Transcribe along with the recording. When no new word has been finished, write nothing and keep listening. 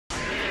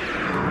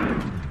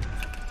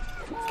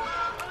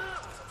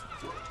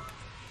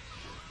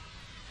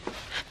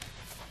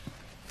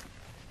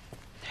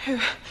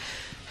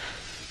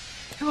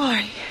Who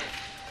are you?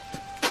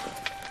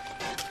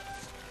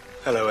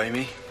 Hello,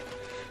 Amy.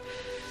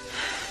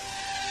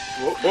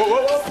 Whoa, whoa,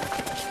 whoa, whoa!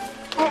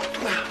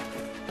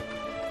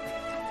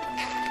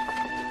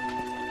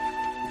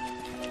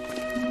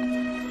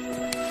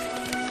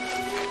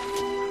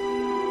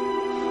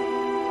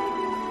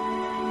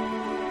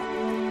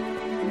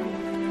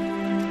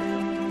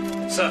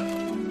 Sir,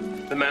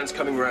 the man's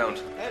coming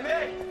round.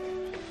 Amy!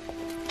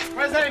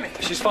 Where's Amy?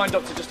 She's fine,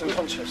 Doctor, just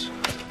unconscious.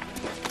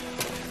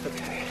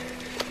 Okay.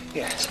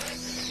 Yes.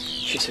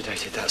 She's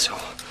sedated, that's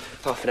all.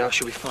 Half an hour,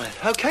 she'll be fine.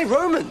 Okay,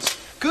 Romans.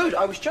 Good.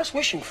 I was just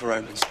wishing for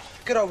Romans.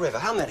 Good old river.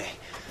 How many?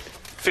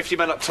 50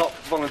 men up top,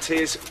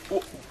 volunteers.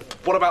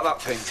 What about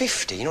that thing?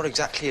 50? Not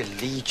exactly a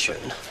legion.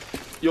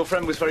 Your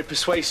friend was very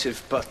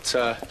persuasive, but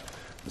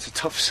it's a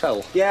tough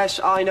sell. Yes,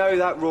 I know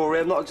that, Rory.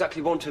 I'm not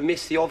exactly one to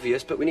miss the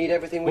obvious, but we need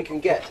everything we can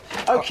get.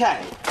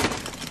 Okay.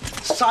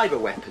 Cyber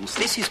weapons.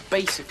 This is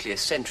basically a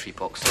sentry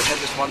box. The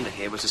headless wonder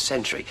here was a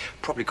sentry.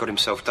 Probably got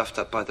himself duffed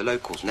up by the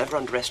locals. Never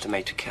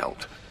underestimate a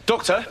Celt.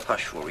 Doctor?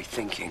 Hush, Rory,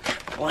 thinking.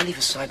 But why leave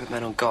a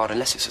Cyberman on guard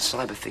unless it's a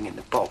cyber thing in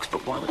the box?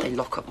 But why would they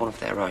lock up one of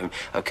their own?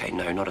 Okay,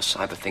 no, not a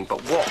cyber thing,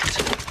 but what?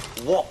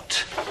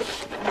 What?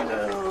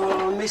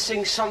 I'm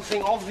missing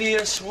something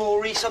obvious,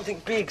 Rory.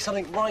 Something big,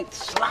 something right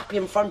slap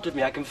in front of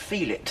me. I can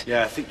feel it.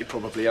 Yeah, I think you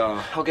probably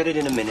are. I'll get it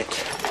in a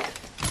minute.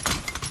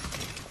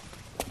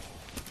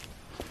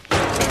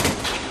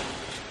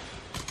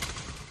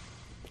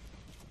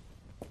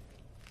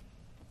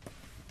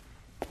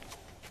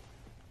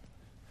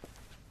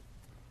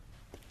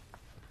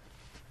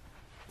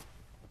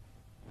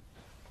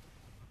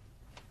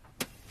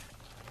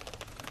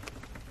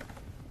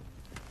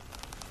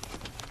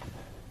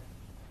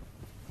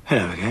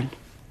 Hello again.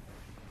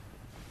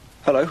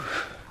 Hello.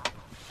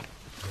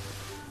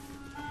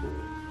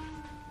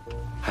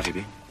 Have you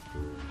been?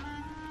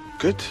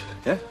 Good,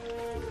 yeah,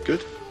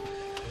 good.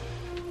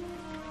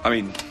 I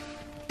mean,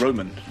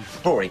 Roman.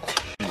 Rory,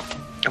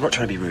 I'm not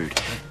trying to be rude,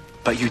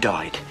 but you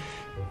died.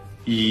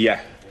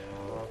 Yeah,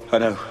 I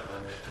know.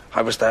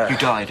 I was there. You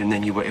died and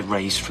then you were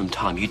erased from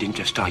time. You didn't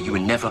just die, you were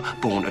never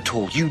born at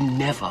all. You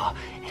never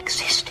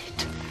existed.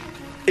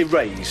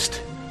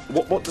 Erased?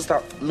 What does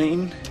that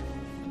mean?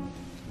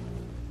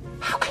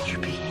 How can you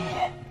be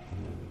here?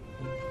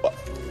 What?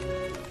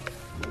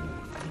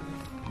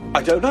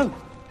 I don't know.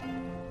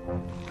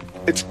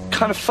 It's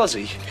kind of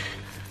fuzzy.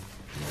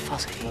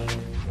 Fuzzy?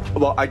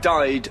 Well, I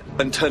died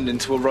and turned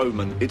into a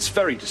Roman. It's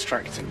very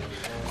distracting.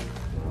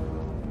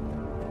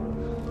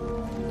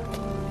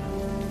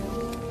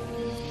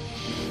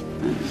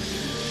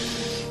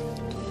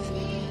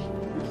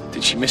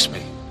 Did she miss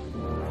me?